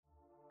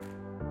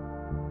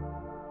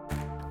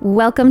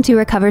Welcome to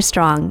Recover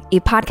Strong, a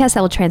podcast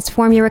that will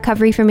transform your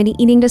recovery from an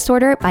eating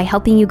disorder by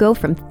helping you go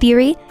from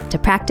theory to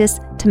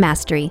practice to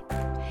mastery.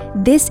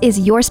 This is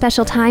your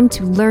special time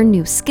to learn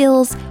new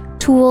skills,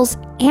 tools,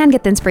 and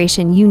get the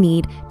inspiration you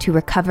need to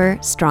recover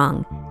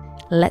strong.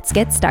 Let's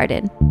get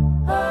started.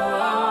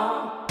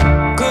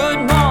 Good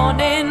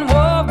morning,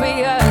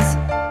 warriors.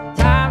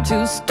 Time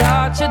to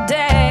start your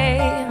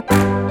day.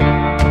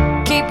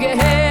 Keep your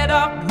head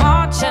up,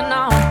 marching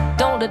on.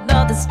 Don't let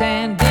nothing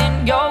stand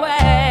in your way.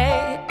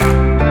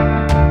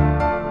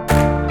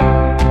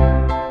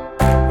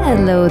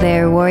 Hello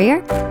there,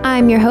 warrior.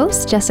 I'm your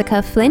host,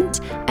 Jessica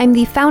Flint. I'm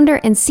the founder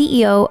and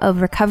CEO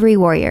of Recovery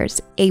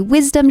Warriors, a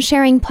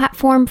wisdom-sharing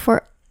platform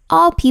for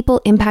all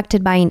people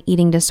impacted by an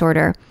eating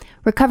disorder.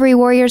 Recovery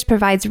Warriors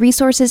provides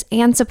resources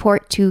and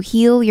support to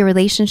heal your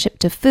relationship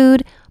to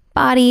food,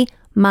 body,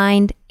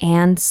 mind,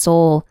 and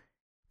soul.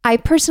 I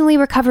personally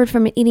recovered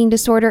from an eating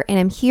disorder and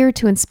am here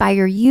to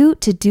inspire you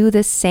to do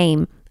the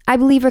same. I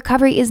believe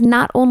recovery is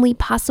not only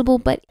possible,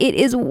 but it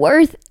is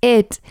worth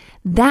it.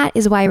 That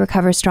is why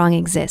Recover Strong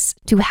exists,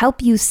 to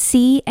help you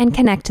see and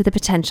connect to the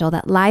potential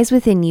that lies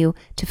within you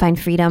to find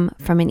freedom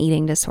from an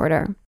eating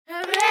disorder.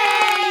 Hooray!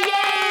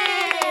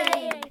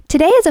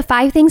 Today is a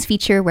 5 things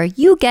feature where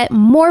you get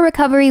more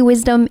recovery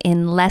wisdom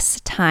in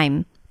less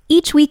time.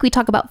 Each week, we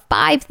talk about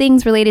 5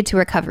 things related to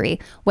recovery,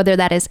 whether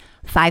that is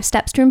 5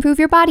 steps to improve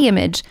your body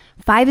image,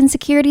 5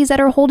 insecurities that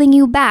are holding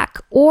you back,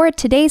 or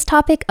today's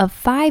topic of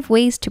 5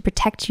 ways to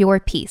protect your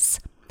peace.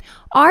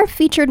 Our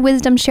featured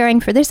wisdom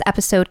sharing for this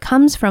episode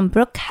comes from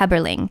Brooke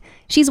Heberling.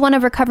 She's one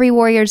of Recovery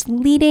Warriors'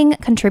 leading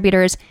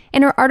contributors,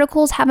 and her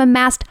articles have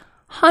amassed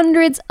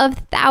hundreds of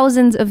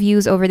thousands of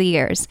views over the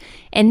years.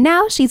 And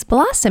now she's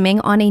blossoming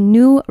on a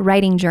new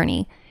writing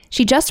journey.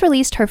 She just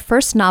released her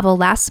first novel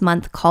last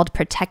month called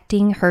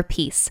Protecting Her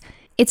Peace.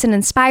 It's an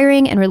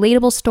inspiring and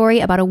relatable story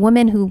about a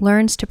woman who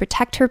learns to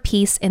protect her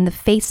peace in the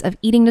face of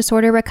eating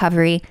disorder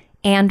recovery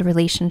and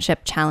relationship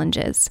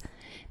challenges.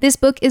 This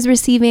book is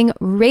receiving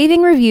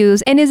raving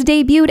reviews and is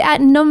debuted at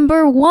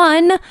number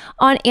 1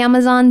 on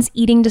Amazon's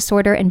eating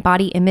disorder and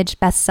body image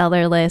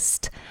bestseller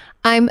list.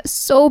 I'm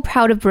so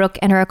proud of Brooke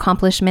and her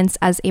accomplishments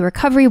as a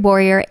recovery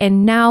warrior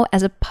and now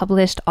as a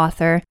published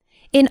author.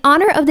 In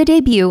honor of the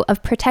debut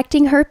of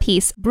Protecting Her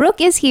Peace, Brooke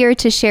is here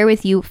to share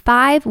with you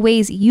 5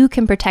 ways you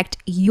can protect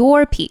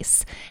your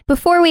peace.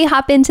 Before we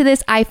hop into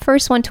this, I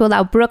first want to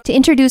allow Brooke to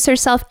introduce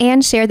herself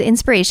and share the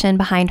inspiration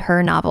behind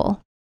her novel.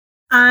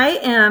 I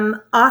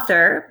am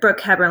author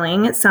Brooke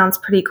Heberling. It sounds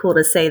pretty cool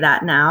to say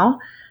that now,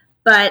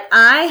 but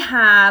I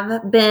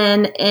have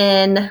been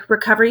in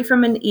recovery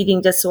from an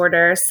eating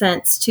disorder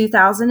since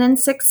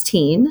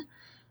 2016,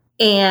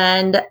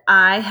 and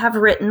I have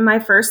written my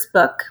first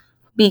book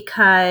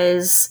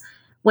because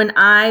when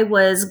I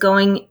was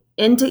going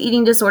into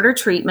eating disorder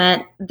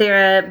treatment,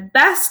 the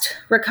best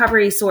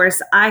recovery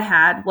source I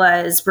had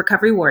was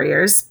Recovery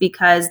Warriors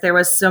because there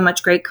was so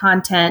much great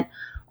content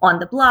on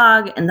the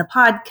blog and the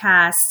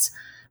podcasts.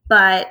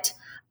 But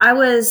I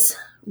was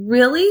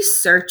really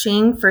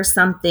searching for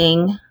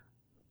something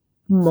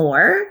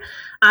more.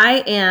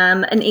 I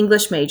am an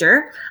English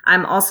major.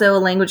 I'm also a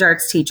language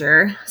arts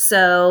teacher.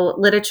 So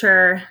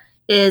literature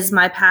is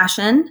my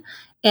passion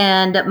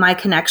and my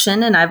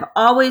connection, and I've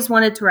always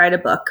wanted to write a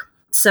book.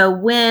 So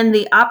when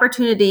the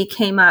opportunity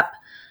came up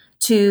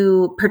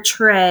to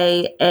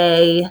portray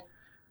a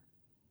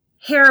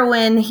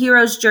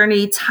hero's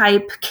journey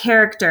type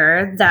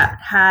character that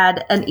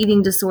had an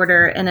eating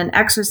disorder and an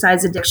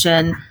exercise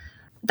addiction,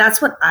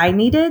 that's what I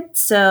needed.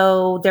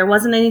 So there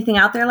wasn't anything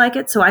out there like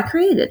it, so I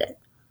created it.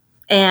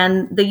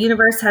 And the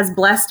universe has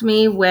blessed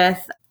me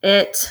with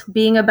it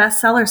being a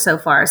bestseller so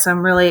far. So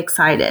I'm really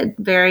excited,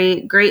 very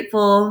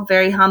grateful,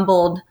 very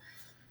humbled.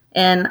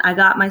 And I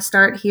got my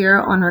start here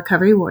on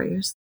Recovery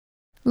Warriors.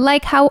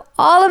 Like how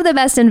all of the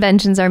best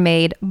inventions are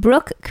made,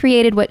 Brooke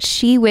created what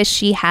she wished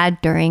she had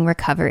during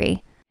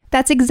recovery.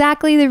 That's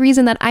exactly the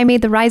reason that I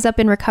made the Rise Up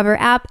and Recover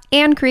app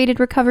and created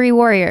Recovery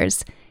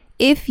Warriors.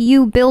 If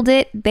you build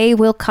it, they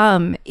will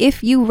come.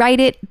 If you write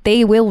it,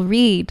 they will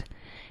read.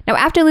 Now,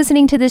 after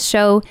listening to this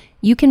show,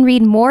 you can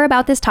read more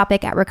about this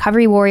topic at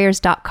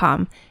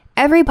recoverywarriors.com.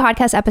 Every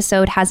podcast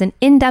episode has an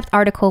in-depth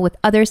article with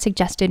other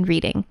suggested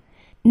reading.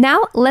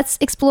 Now, let's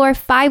explore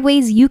 5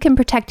 ways you can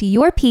protect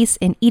your peace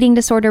in eating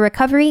disorder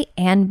recovery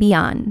and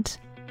beyond.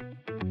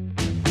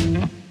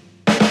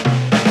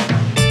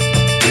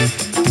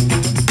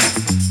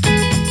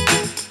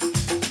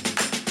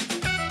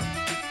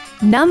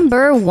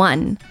 Number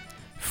 1,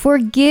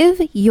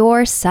 forgive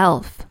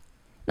yourself.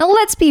 Now,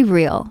 let's be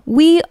real.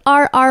 We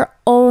are our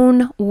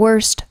own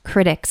worst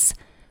critics.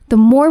 The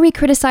more we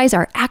criticize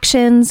our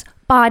actions,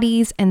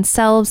 bodies, and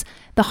selves,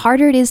 the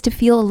harder it is to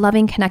feel a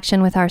loving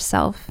connection with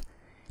ourselves.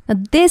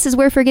 Now, this is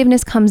where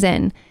forgiveness comes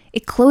in.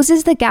 It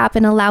closes the gap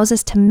and allows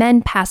us to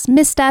mend past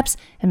missteps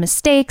and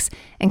mistakes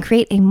and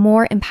create a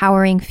more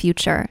empowering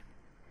future.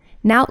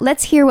 Now,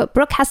 let's hear what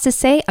Brooke has to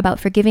say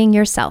about forgiving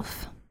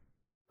yourself.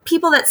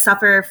 People that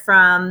suffer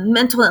from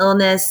mental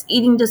illness,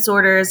 eating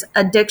disorders,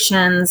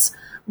 addictions,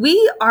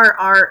 We are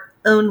our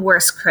own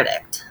worst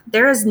critic.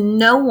 There is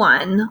no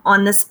one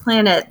on this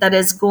planet that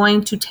is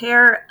going to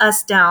tear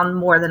us down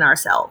more than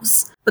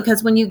ourselves.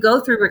 Because when you go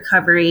through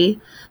recovery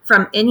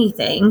from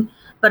anything,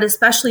 but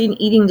especially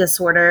an eating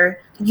disorder,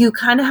 you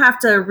kind of have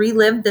to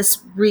relive this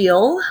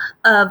reel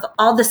of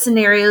all the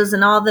scenarios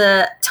and all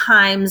the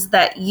times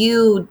that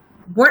you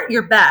weren't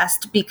your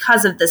best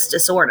because of this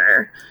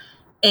disorder.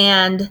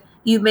 And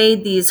you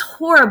made these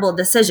horrible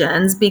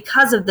decisions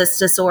because of this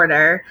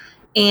disorder.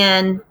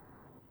 And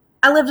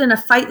I lived in a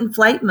fight and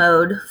flight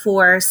mode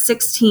for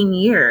 16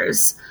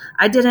 years.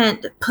 I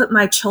didn't put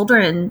my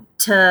children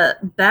to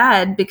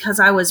bed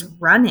because I was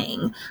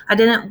running. I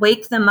didn't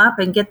wake them up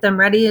and get them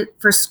ready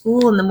for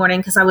school in the morning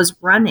because I was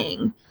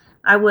running.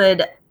 I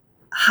would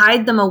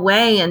hide them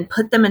away and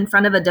put them in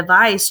front of a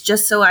device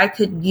just so I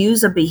could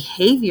use a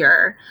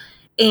behavior.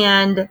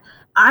 And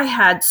I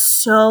had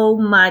so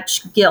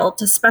much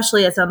guilt,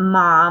 especially as a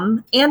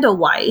mom and a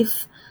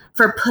wife,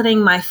 for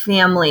putting my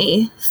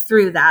family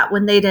through that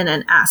when they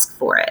didn't ask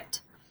for it.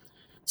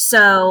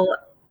 So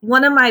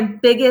one of my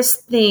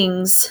biggest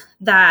things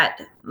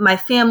that my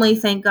family,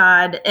 thank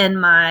God, and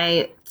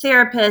my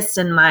therapist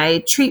and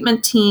my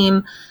treatment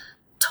team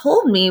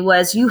told me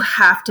was, you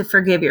have to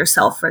forgive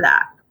yourself for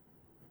that.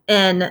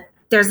 And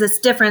there's this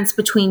difference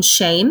between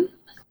shame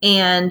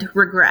and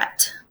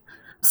regret.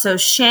 So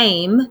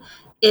shame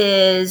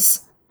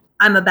is,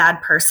 I'm a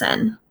bad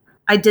person.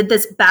 I did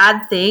this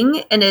bad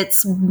thing and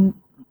it's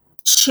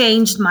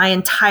changed my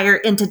entire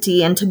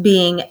entity into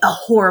being a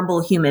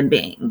horrible human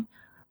being,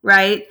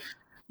 right?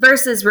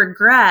 Versus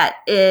regret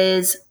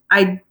is,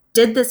 I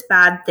did this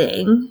bad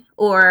thing,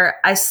 or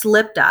I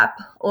slipped up,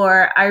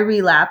 or I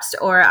relapsed,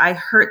 or I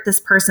hurt this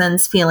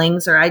person's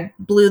feelings, or I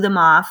blew them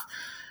off.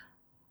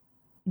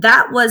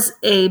 That was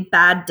a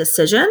bad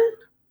decision.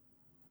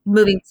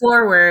 Moving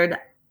forward,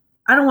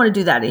 I don't want to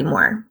do that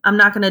anymore. I'm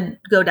not going to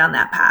go down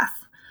that path.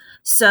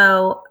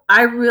 So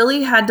I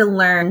really had to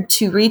learn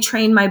to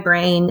retrain my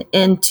brain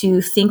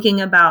into thinking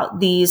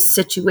about these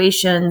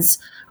situations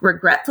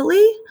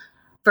regretfully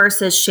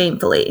versus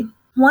shamefully.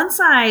 Once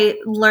I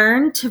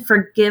learned to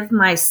forgive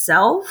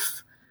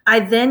myself, I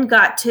then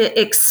got to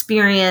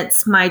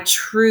experience my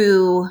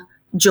true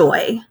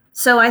joy.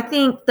 So I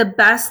think the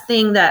best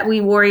thing that we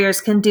warriors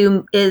can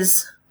do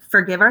is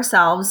forgive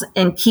ourselves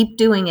and keep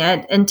doing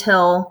it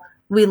until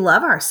we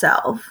love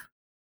ourselves.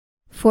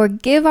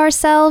 Forgive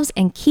ourselves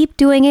and keep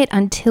doing it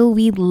until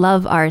we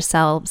love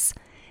ourselves.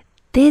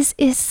 This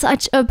is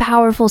such a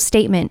powerful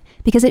statement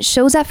because it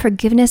shows that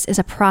forgiveness is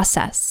a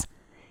process.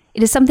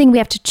 It is something we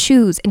have to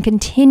choose and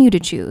continue to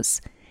choose.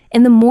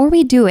 And the more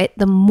we do it,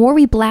 the more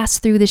we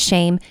blast through the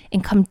shame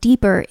and come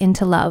deeper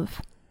into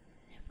love.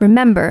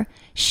 Remember,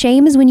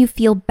 shame is when you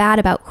feel bad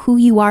about who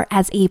you are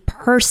as a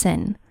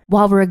person,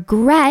 while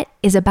regret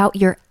is about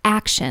your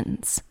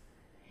actions.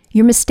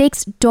 Your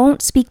mistakes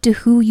don't speak to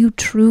who you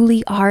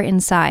truly are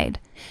inside.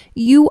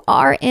 You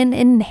are an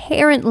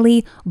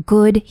inherently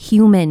good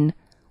human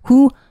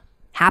who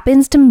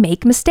happens to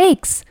make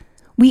mistakes.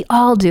 We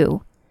all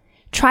do.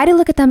 Try to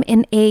look at them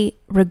in a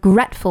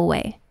regretful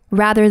way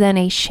rather than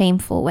a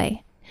shameful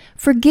way.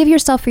 Forgive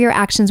yourself for your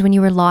actions when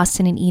you were lost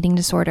in an eating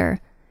disorder.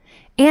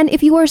 And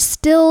if you are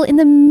still in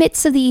the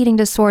midst of the eating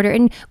disorder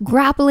and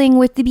grappling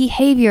with the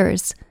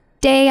behaviors,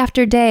 day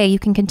after day, you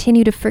can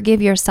continue to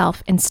forgive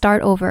yourself and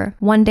start over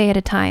one day at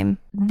a time.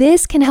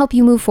 This can help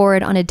you move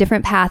forward on a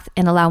different path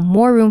and allow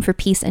more room for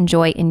peace and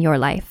joy in your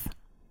life.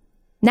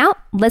 Now,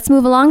 let's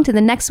move along to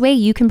the next way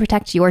you can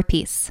protect your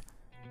peace.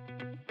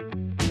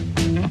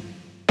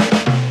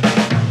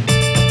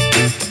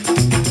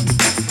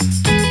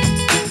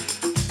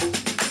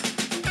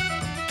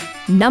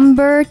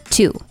 Number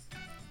 2,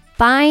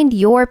 find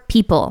your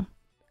people.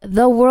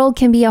 The world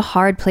can be a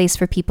hard place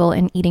for people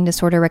in eating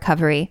disorder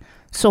recovery.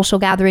 Social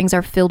gatherings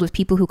are filled with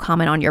people who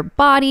comment on your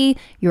body,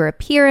 your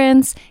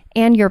appearance,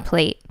 and your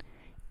plate.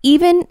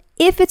 Even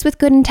if it's with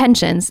good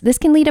intentions, this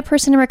can lead a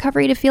person in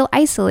recovery to feel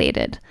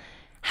isolated.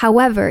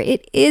 However,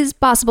 it is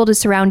possible to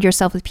surround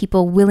yourself with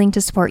people willing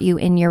to support you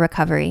in your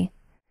recovery.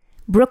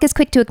 Brooke is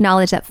quick to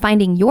acknowledge that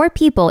finding your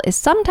people is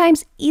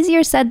sometimes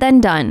easier said than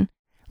done.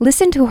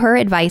 Listen to her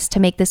advice to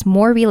make this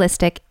more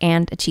realistic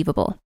and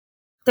achievable.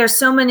 There's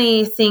so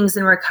many things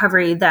in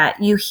recovery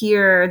that you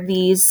hear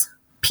these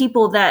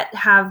people that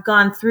have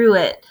gone through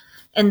it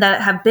and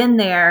that have been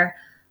there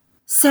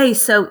say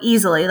so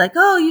easily, like,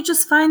 oh, you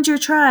just find your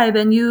tribe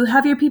and you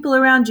have your people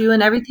around you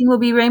and everything will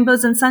be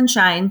rainbows and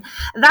sunshine.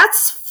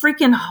 That's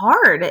freaking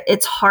hard.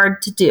 It's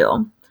hard to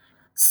do.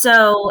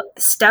 So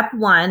step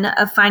 1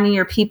 of finding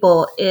your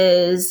people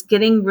is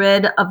getting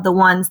rid of the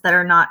ones that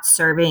are not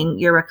serving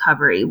your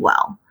recovery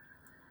well.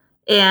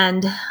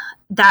 And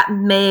that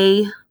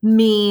may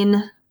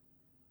mean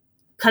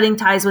cutting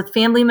ties with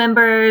family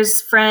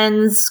members,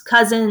 friends,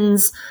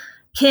 cousins,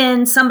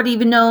 kin, somebody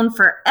you've known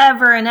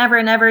forever and ever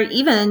and ever,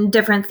 even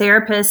different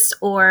therapists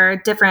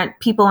or different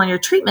people on your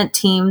treatment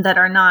team that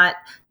are not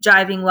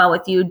jiving well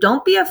with you.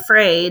 Don't be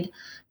afraid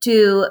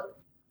to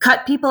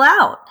cut people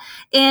out.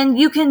 And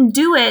you can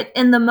do it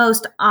in the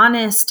most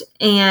honest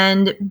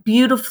and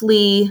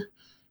beautifully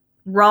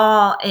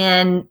raw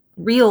and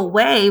real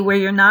way where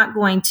you're not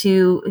going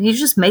to, you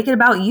just make it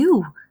about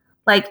you.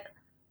 Like,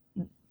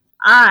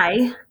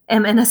 I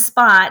am in a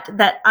spot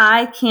that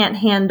I can't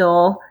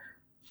handle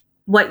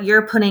what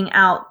you're putting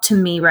out to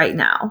me right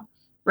now,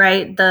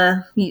 right?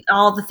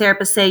 All the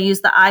therapists say,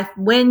 use the I,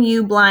 when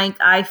you blank,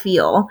 I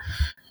feel.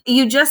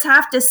 You just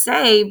have to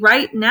say,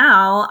 right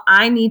now,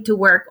 I need to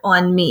work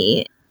on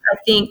me. I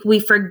think we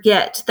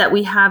forget that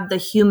we have the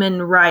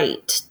human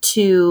right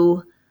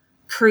to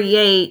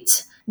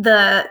create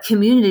the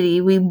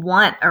community we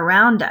want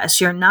around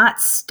us. You're not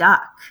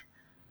stuck.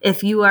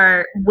 If you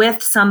are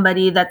with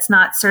somebody that's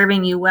not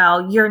serving you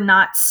well, you're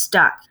not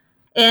stuck.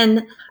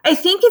 And I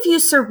think if you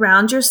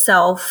surround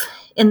yourself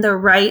in the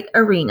right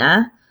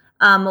arena,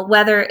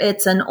 whether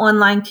it's an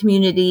online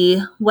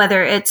community,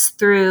 whether it's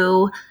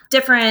through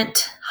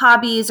different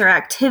hobbies or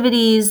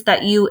activities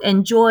that you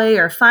enjoy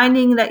or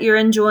finding that you're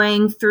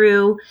enjoying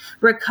through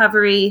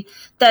recovery,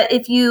 that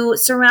if you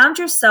surround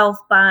yourself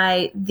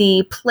by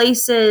the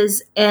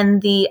places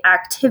and the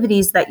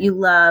activities that you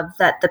love,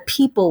 that the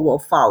people will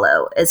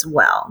follow as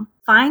well.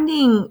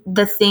 Finding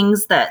the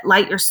things that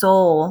light your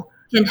soul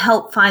can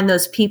help find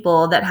those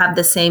people that have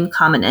the same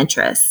common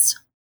interests.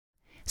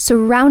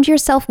 Surround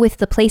yourself with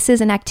the places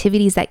and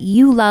activities that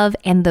you love,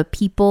 and the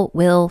people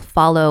will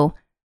follow.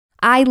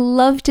 I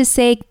love to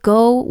say,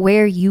 go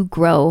where you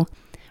grow.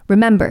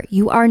 Remember,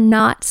 you are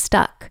not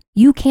stuck.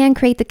 You can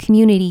create the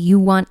community you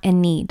want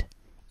and need.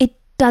 It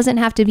doesn't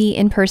have to be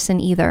in person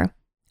either.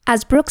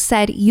 As Brooke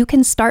said, you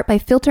can start by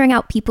filtering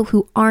out people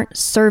who aren't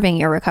serving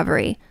your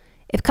recovery.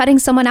 If cutting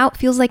someone out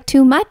feels like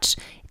too much,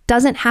 it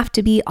doesn't have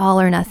to be all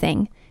or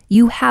nothing.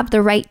 You have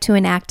the right to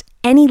enact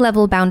any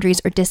level of boundaries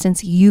or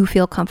distance you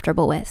feel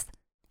comfortable with.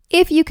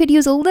 If you could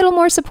use a little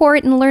more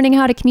support in learning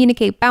how to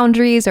communicate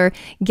boundaries or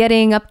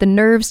getting up the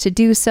nerves to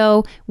do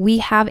so, we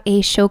have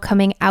a show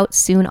coming out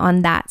soon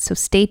on that, so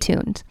stay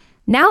tuned.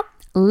 Now,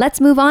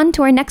 let's move on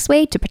to our next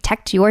way to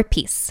protect your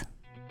peace.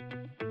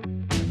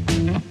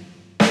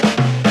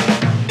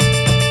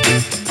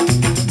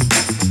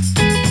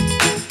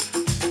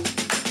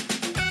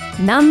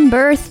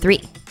 Number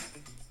 3,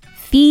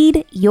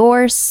 feed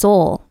your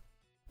soul.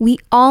 We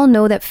all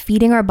know that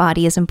feeding our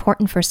body is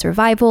important for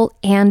survival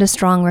and a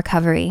strong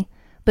recovery.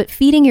 But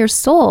feeding your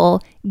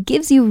soul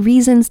gives you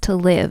reasons to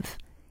live.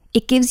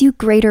 It gives you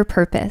greater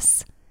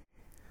purpose.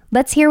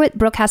 Let's hear what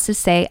Brooke has to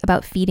say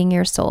about feeding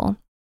your soul.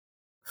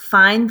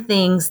 Find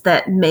things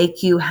that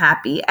make you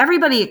happy.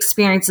 Everybody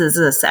experiences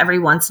this every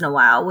once in a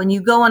while. When you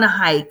go on a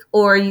hike,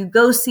 or you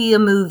go see a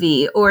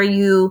movie, or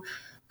you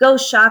go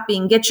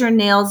shopping, get your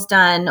nails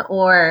done,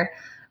 or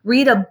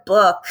read a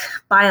book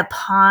by a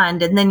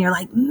pond, and then you're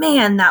like,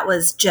 man, that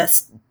was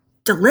just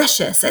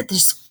delicious. It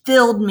just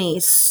filled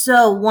me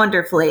so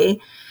wonderfully.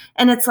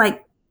 And it's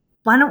like,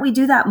 why don't we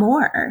do that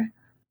more?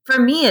 For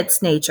me,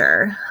 it's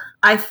nature.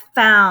 I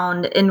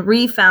found and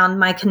refound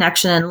my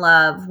connection and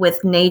love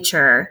with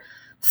nature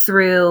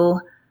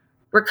through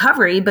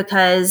recovery,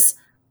 because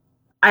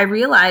I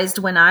realized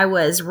when I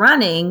was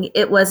running,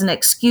 it was an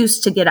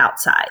excuse to get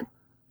outside.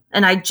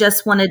 And I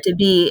just wanted to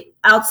be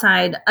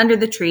outside, under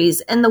the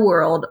trees, in the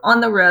world, on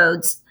the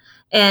roads.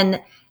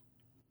 And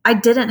I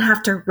didn't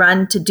have to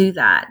run to do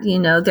that. You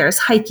know, there's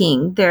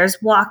hiking,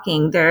 there's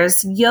walking,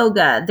 there's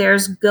yoga,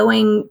 there's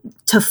going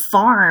to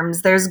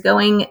farms, there's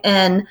going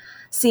and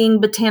seeing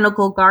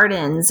botanical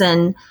gardens.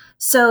 And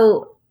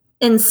so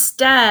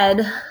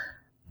instead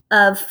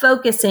of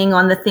focusing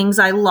on the things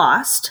I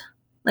lost,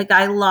 like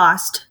I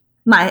lost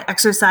my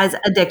exercise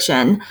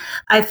addiction,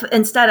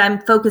 instead I'm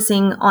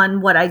focusing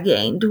on what I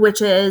gained,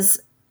 which is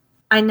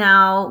I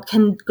now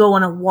can go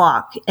on a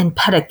walk and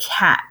pet a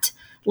cat.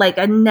 Like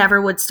I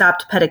never would stop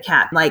to pet a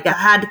cat. Like I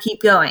had to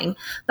keep going.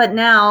 But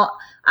now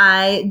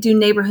I do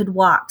neighborhood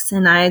walks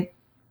and I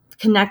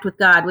connect with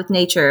God, with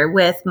nature,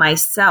 with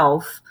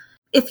myself.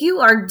 If you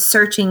are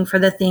searching for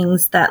the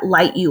things that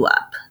light you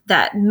up,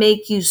 that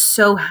make you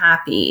so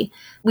happy,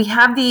 we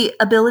have the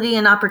ability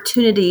and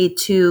opportunity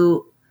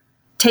to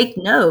take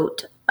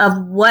note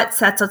of what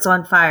sets us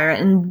on fire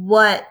and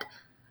what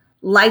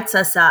lights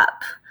us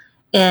up.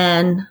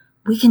 And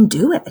we can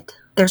do it.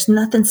 There's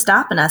nothing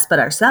stopping us but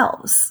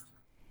ourselves.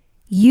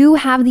 You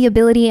have the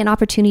ability and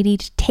opportunity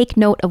to take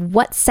note of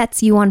what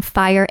sets you on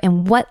fire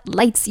and what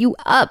lights you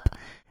up.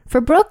 For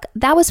Brooke,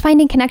 that was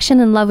finding connection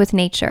and love with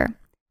nature.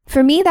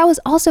 For me, that was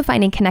also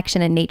finding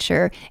connection in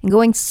nature and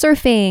going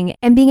surfing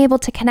and being able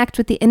to connect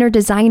with the inner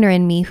designer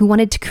in me who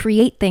wanted to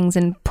create things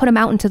and put them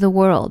out into the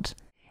world.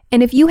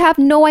 And if you have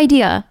no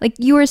idea, like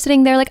you were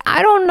sitting there like,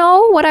 I don't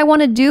know what I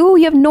want to do,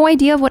 you have no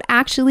idea of what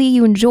actually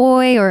you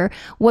enjoy or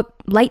what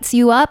lights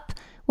you up,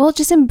 well,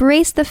 just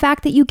embrace the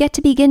fact that you get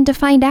to begin to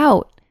find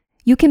out.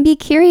 You can be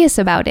curious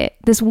about it.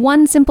 This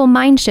one simple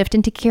mind shift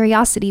into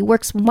curiosity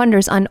works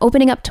wonders on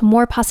opening up to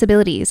more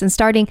possibilities and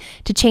starting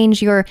to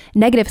change your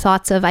negative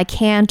thoughts of I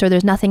can't or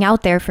there's nothing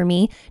out there for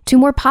me to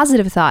more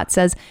positive thoughts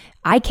as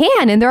I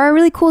can and there are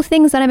really cool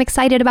things that I'm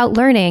excited about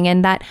learning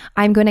and that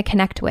I'm going to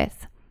connect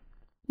with.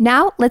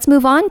 Now, let's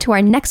move on to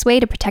our next way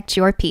to protect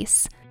your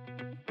peace.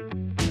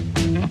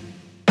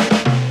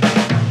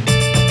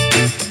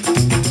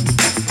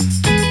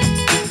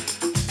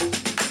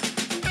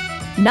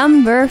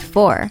 Number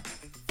 4,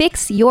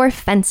 fix your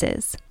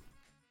fences.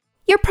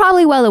 You're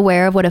probably well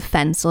aware of what a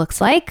fence looks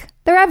like.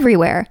 They're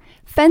everywhere.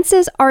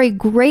 Fences are a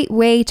great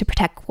way to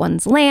protect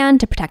one's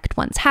land, to protect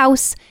one's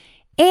house,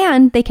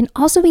 and they can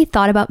also be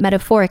thought about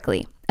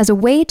metaphorically as a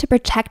way to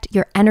protect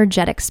your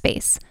energetic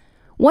space.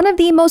 One of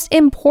the most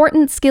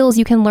important skills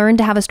you can learn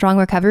to have a strong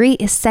recovery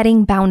is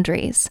setting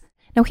boundaries.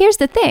 Now, here's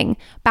the thing.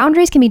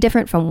 Boundaries can be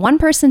different from one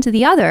person to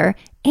the other,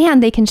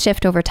 and they can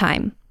shift over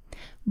time.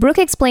 Brooke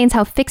explains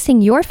how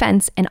fixing your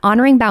fence and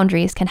honoring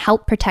boundaries can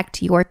help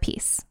protect your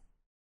peace.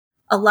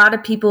 A lot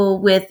of people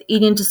with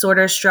eating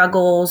disorder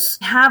struggles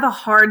have a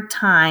hard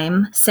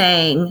time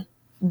saying,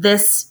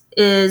 this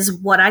is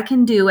what I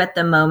can do at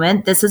the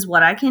moment. This is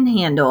what I can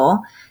handle.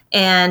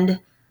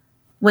 And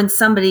when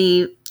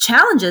somebody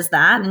challenges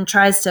that and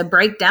tries to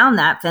break down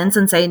that fence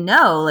and say,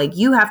 no, like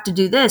you have to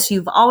do this.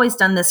 You've always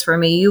done this for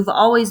me. You've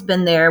always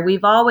been there.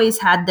 We've always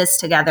had this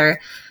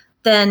together.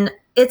 Then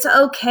it's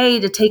okay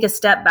to take a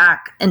step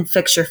back and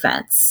fix your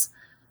fence.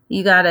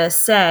 You got to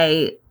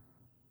say,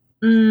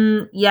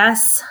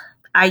 yes,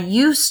 I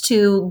used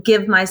to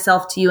give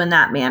myself to you in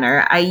that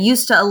manner. I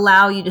used to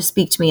allow you to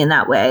speak to me in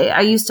that way. I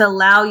used to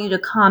allow you to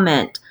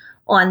comment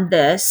on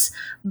this,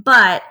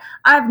 but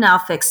I've now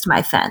fixed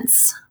my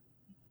fence.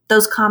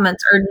 Those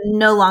comments are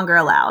no longer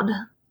allowed.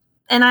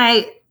 And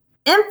I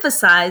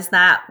emphasize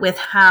that with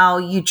how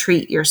you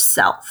treat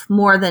yourself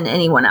more than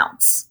anyone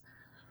else.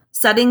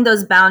 Setting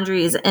those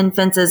boundaries and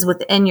fences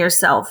within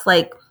yourself.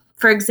 Like,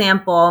 for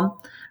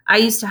example, I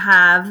used to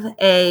have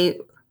a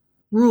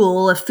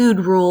food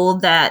rule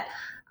that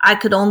I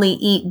could only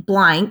eat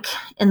blank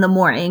in the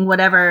morning,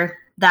 whatever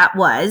that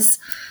was.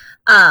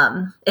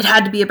 It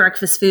had to be a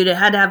breakfast food. It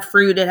had to have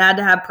fruit. It had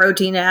to have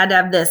protein. It had to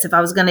have this if I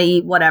was going to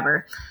eat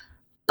whatever.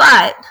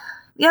 But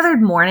the other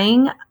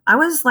morning, I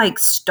was like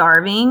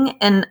starving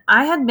and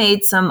I had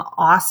made some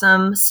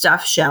awesome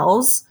stuffed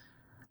shells.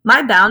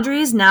 My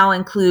boundaries now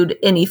include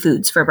any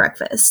foods for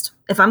breakfast.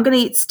 If I'm going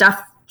to eat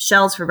stuffed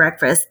shells for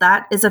breakfast,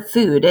 that is a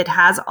food. It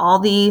has all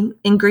the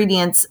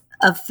ingredients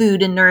of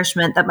food and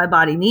nourishment that my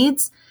body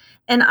needs.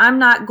 And I'm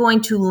not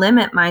going to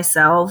limit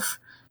myself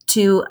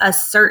to a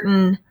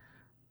certain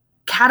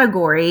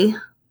category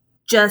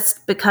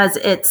just because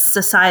it's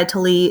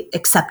societally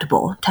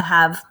acceptable to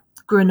have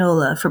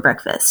granola for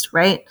breakfast,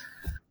 right?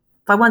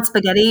 If I want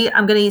spaghetti,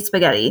 I'm going to eat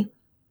spaghetti.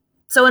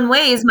 So in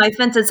ways, my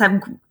fences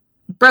have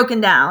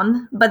broken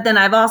down, but then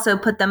I've also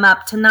put them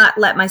up to not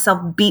let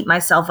myself beat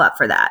myself up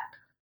for that.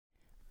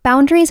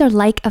 Boundaries are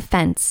like a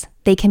fence.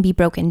 They can be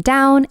broken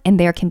down and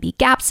there can be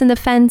gaps in the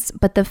fence,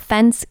 but the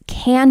fence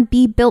can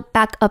be built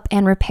back up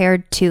and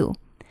repaired too.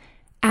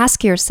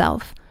 Ask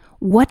yourself,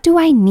 what do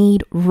I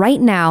need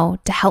right now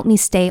to help me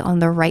stay on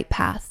the right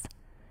path?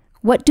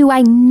 What do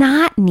I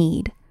not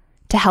need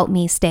to help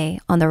me stay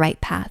on the right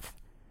path?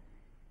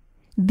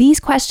 These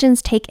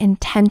questions take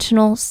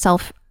intentional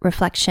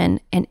self-reflection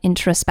and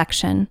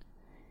introspection.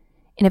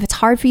 And if it's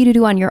hard for you to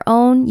do on your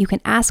own, you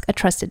can ask a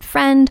trusted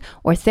friend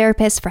or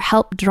therapist for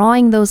help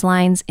drawing those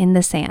lines in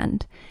the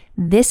sand.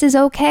 This is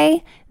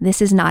okay.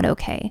 This is not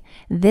okay.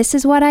 This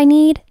is what I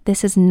need.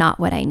 This is not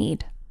what I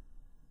need.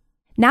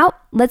 Now,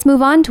 let's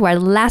move on to our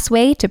last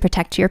way to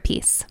protect your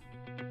peace.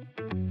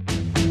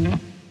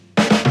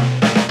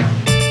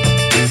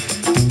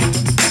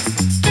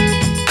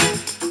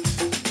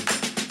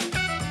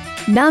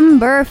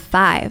 Number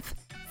 5,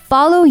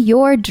 follow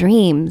your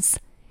dreams.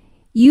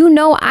 You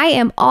know I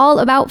am all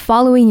about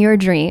following your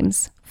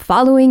dreams,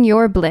 following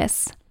your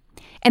bliss.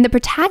 And the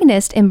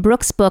protagonist in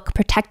Brooke's book,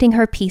 Protecting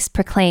Her Peace,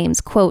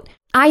 proclaims, quote,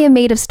 I am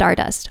made of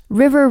stardust,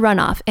 river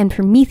runoff, and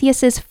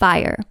Prometheus's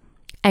fire,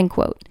 end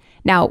quote.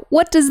 Now,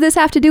 what does this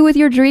have to do with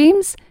your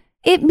dreams?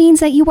 It means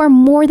that you are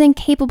more than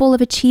capable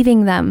of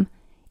achieving them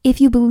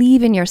if you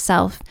believe in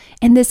yourself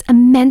and this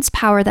immense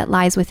power that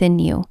lies within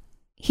you.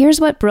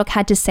 Here's what Brooke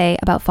had to say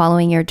about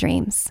following your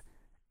dreams.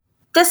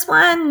 This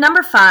one,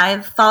 number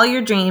 5, follow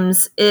your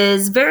dreams,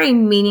 is very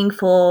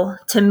meaningful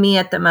to me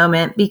at the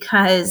moment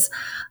because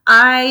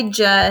I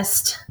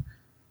just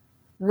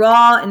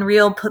raw and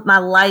real put my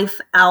life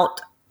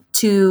out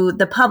to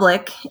the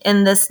public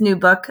in this new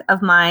book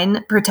of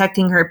mine,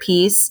 Protecting Her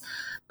Peace.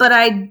 But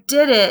I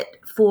did it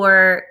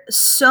for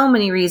so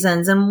many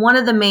reasons. And one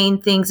of the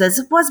main things is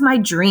it was my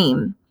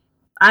dream.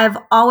 I've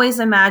always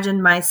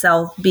imagined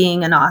myself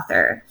being an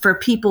author for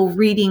people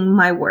reading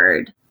my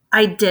word.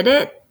 I did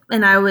it.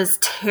 And I was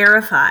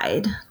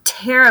terrified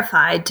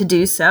to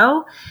do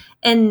so.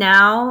 And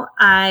now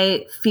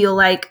I feel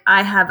like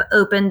I have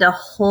opened a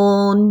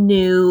whole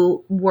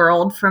new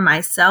world for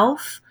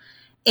myself.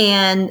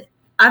 And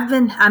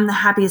I'm the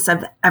happiest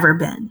I've ever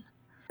been.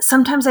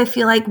 Sometimes I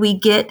feel like we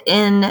get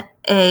in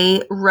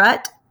a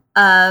rut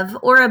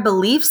or a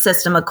belief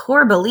system, a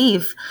core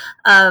belief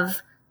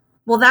of,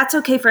 well, that's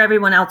okay for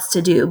everyone else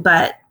to do,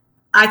 but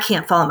I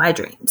can't follow my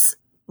dreams.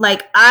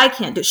 Like, I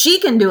can't do it. She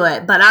can do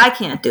it, but I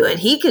can't do it.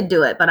 He could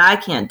do it, but I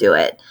can't do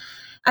it.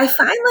 I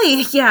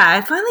finally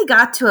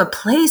got to a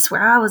place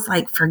where I was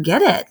like,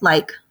 forget it.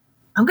 Like,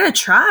 I'm going to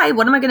try.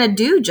 What am I going to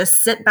do?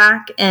 Just sit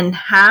back and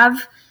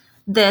have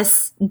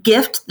this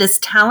gift, this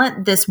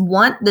talent, this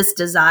want, this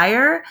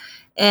desire,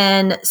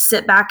 and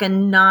sit back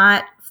and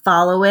not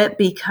follow it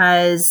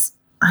because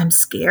I'm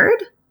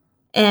scared.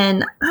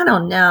 And I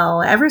don't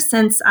know, ever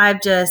since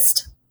I've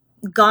just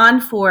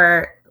gone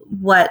for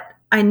what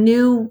I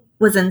knew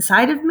was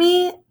inside of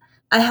me,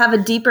 I have a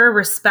deeper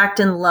respect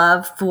and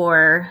love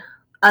for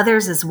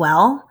others as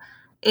well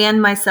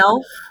and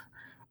myself.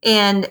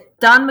 And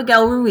Don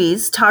Miguel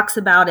Ruiz talks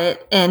about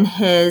it in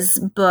his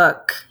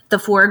book, The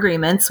Four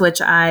Agreements,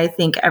 which I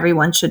think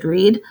everyone should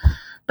read.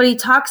 But he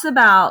talks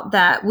about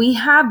that we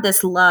have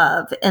this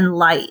love and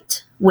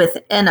light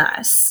within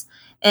us.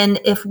 And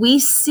if we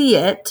see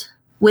it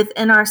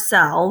within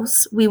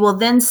ourselves, we will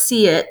then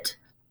see it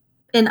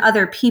in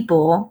other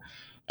people.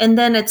 And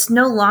then it's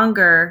no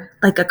longer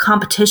like a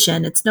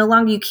competition. It's no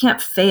longer, you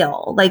can't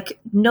fail. Like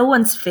no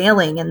one's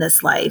failing in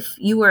this life.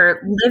 You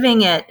are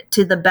living it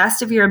to the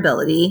best of your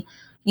ability.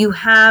 You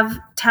have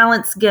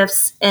talents,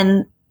 gifts,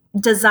 and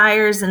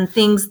desires and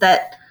things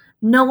that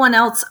no one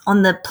else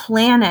on the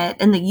planet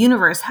and the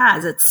universe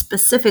has. It's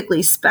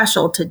specifically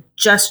special to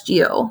just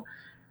you.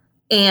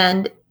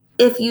 And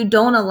if you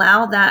don't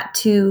allow that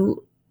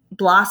to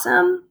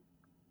blossom,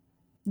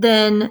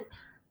 then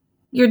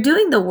you're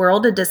doing the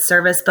world a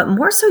disservice, but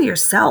more so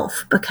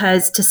yourself,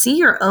 because to see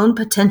your own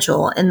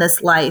potential in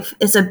this life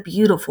is a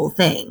beautiful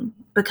thing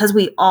because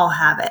we all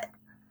have it.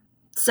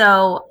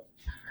 So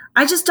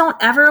I just don't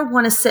ever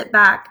want to sit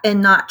back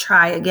and not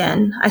try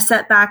again. I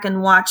sat back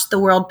and watched the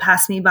world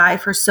pass me by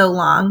for so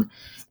long.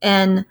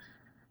 And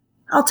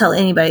I'll tell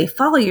anybody,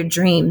 follow your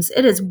dreams.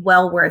 It is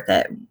well worth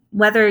it.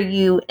 Whether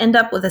you end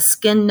up with a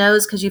skin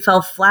nose because you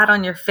fell flat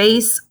on your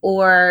face,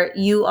 or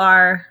you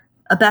are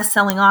a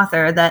best-selling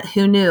author that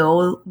who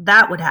knew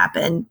that would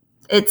happen.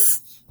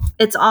 It's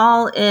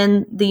all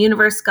in the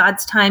universe,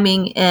 God's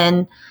timing,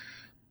 and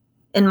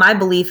in my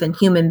belief in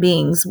human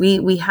beings.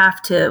 We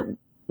have to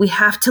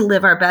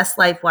live our best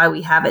life while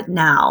we have it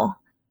now.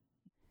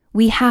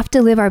 We have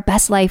to live our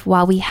best life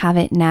while we have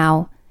it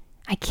now.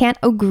 I can't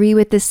agree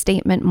with this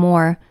statement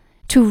more.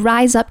 To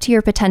rise up to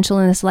your potential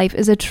in this life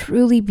is a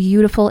truly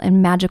beautiful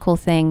and magical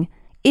thing.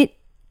 It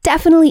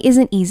definitely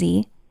isn't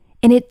easy,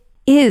 and it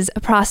is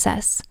a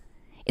process.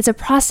 It's a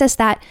process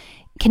that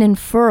can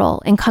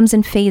unfurl and comes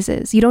in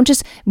phases. You don't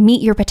just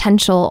meet your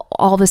potential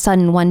all of a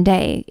sudden one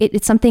day.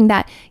 It's something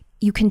that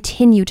you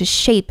continue to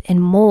shape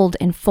and mold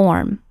and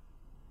form.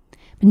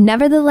 But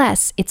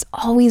nevertheless, it's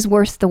always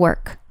worth the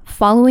work.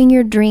 Following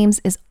your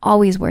dreams is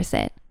always worth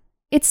it.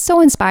 It's so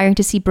inspiring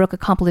to see Brooke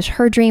accomplish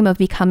her dream of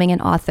becoming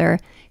an author.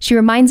 She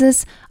reminds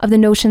us of the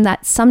notion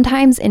that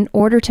sometimes in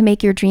order to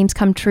make your dreams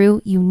come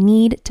true, you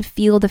need to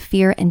feel the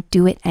fear and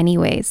do it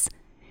anyways.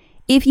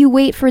 If you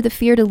wait for the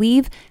fear to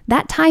leave,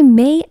 that time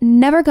may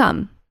never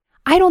come.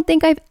 I don't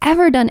think I've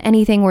ever done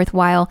anything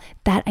worthwhile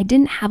that I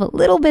didn't have a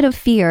little bit of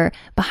fear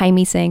behind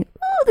me saying,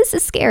 oh, this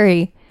is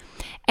scary.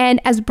 And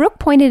as Brooke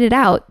pointed it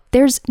out,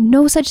 there's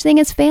no such thing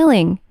as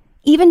failing.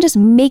 Even just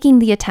making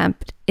the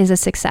attempt is a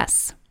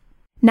success.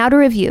 Now to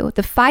review,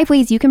 the 5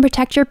 ways you can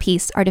protect your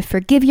peace are to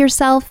forgive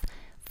yourself,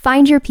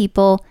 find your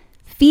people,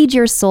 feed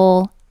your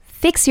soul,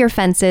 fix your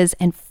fences,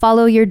 and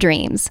follow your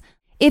dreams.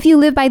 If you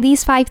live by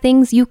these 5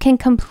 things, you can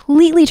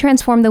completely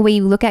transform the way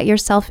you look at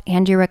yourself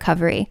and your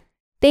recovery.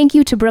 Thank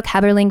you to Brooke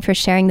Heberling for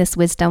sharing this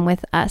wisdom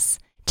with us.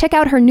 Check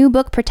out her new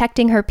book,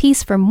 Protecting Her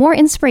Peace, for more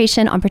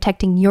inspiration on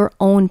protecting your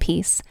own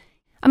peace.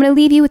 I'm going to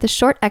leave you with a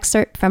short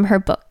excerpt from her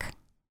book.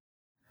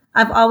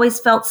 I've always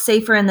felt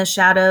safer in the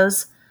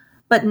shadows,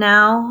 but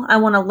now I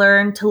want to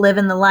learn to live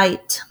in the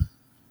light.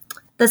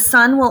 The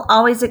sun will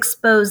always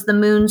expose the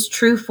moon's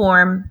true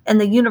form,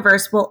 and the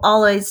universe will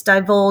always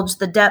divulge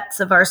the depths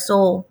of our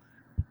soul.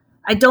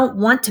 I don't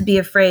want to be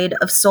afraid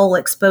of soul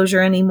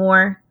exposure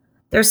anymore.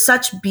 There's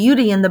such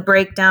beauty in the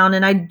breakdown,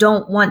 and I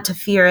don't want to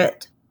fear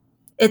it.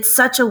 It's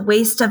such a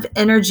waste of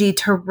energy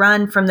to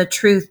run from the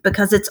truth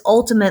because it's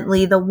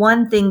ultimately the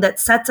one thing that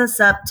sets us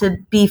up to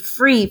be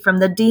free from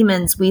the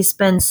demons we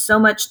spend so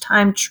much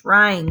time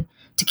trying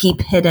to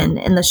keep hidden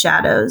in the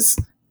shadows.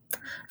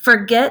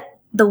 Forget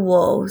the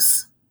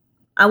wolves.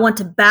 I want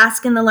to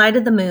bask in the light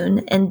of the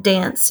moon and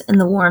dance in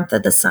the warmth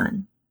of the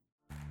sun.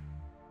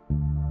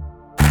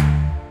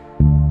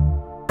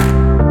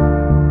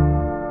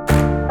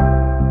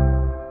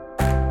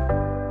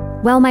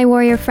 Well, my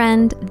warrior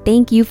friend,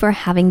 thank you for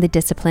having the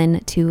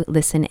discipline to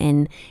listen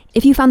in.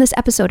 If you found this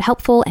episode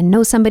helpful and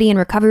know somebody in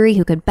recovery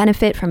who could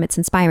benefit from its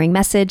inspiring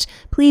message,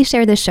 please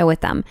share this show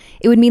with them.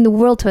 It would mean the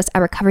world to us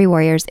at Recovery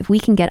Warriors if we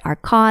can get our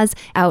cause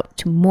out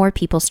to more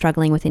people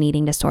struggling with an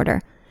eating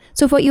disorder.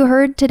 So if what you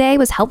heard today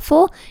was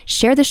helpful,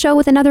 share the show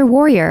with another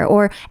warrior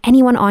or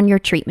anyone on your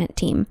treatment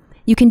team.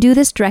 You can do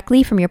this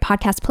directly from your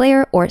podcast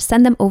player or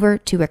send them over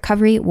to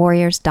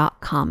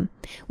recoverywarriors.com.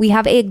 We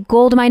have a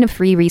goldmine of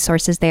free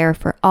resources there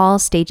for all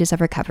stages of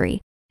recovery.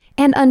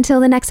 And until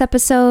the next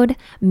episode,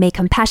 may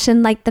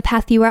compassion light the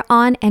path you are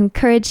on and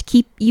courage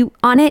keep you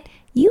on it.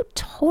 You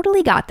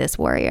totally got this,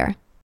 warrior.